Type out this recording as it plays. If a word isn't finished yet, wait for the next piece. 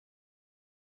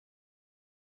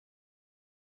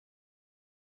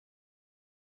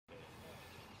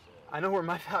I know where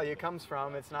my value comes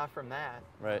from. It's not from that.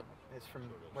 Right. It's from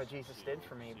what Jesus did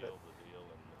for me. But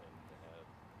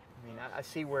I mean, I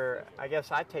see where, I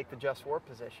guess I take the just war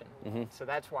position. So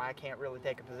that's why I can't really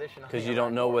take a position. Because you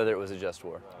don't know whether it was a just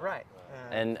war. Right.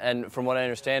 And from what I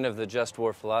understand of the just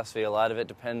war philosophy, a lot of it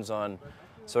depends on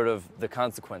sort of the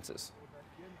consequences.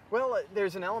 Well,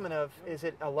 there's an element of, is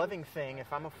it a loving thing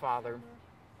if I'm a father,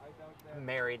 I'm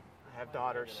married, I have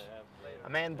daughters, a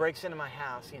man breaks into my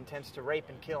house, he intends to rape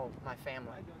and kill my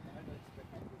family.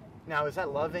 Now, is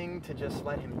that loving to just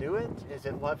let him do it? Is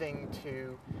it loving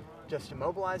to just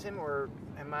immobilize him? Or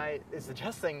is the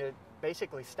just thing to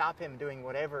basically stop him doing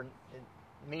whatever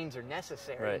means are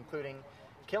necessary, including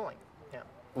killing him?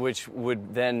 Which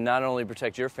would then not only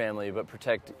protect your family, but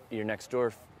protect your next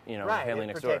door, family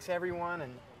next door. It protects everyone,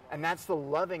 and that's the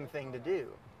loving thing to do.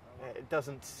 It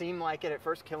doesn't seem like it at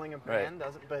first, killing a man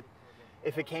doesn't, but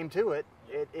if it came to it,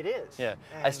 it is. Yeah,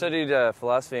 I studied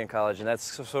philosophy in college, and that's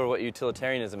sort of what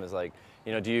utilitarianism is like.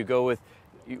 Do you go with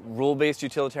rule-based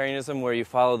utilitarianism where you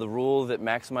follow the rule that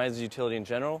maximizes utility in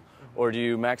general, or do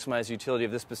you maximize utility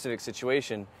of this specific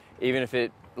situation, even if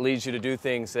it leads you to do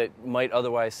things that might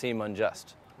otherwise seem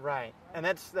unjust? Right, and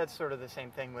that's sort of the same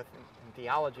thing with in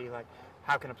theology, like,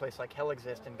 how can a place like hell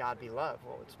exist and God be love?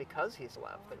 Well, it's because He's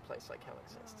love that a place like hell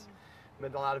exists.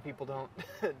 But a lot of people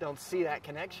don't see that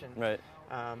connection. Right.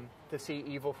 To see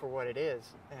evil for what it is,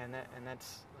 and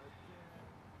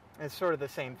it's sort of the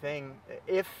same thing.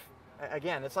 If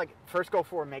again, it's like First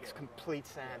Gulf War makes complete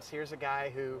sense. Here's a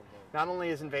guy who not only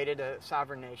has invaded a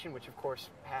sovereign nation, which of course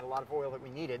had a lot of oil that we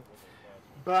needed,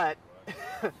 but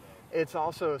it's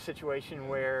also a situation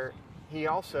where he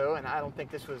also, and I don't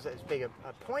think this was as big a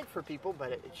point for people,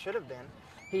 but it should have been,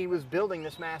 he was building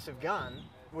this massive gun,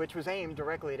 which was aimed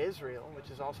directly at Israel, which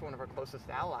is also one of our closest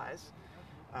allies,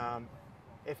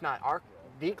 if not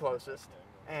the closest,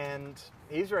 and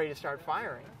he's ready to start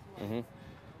firing.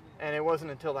 And it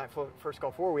wasn't until that first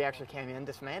Gulf War we actually came in,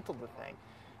 dismantled the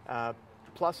thing,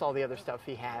 plus all the other stuff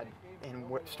he had in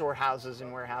storehouses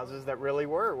and warehouses that really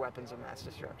were weapons of mass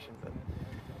destruction. But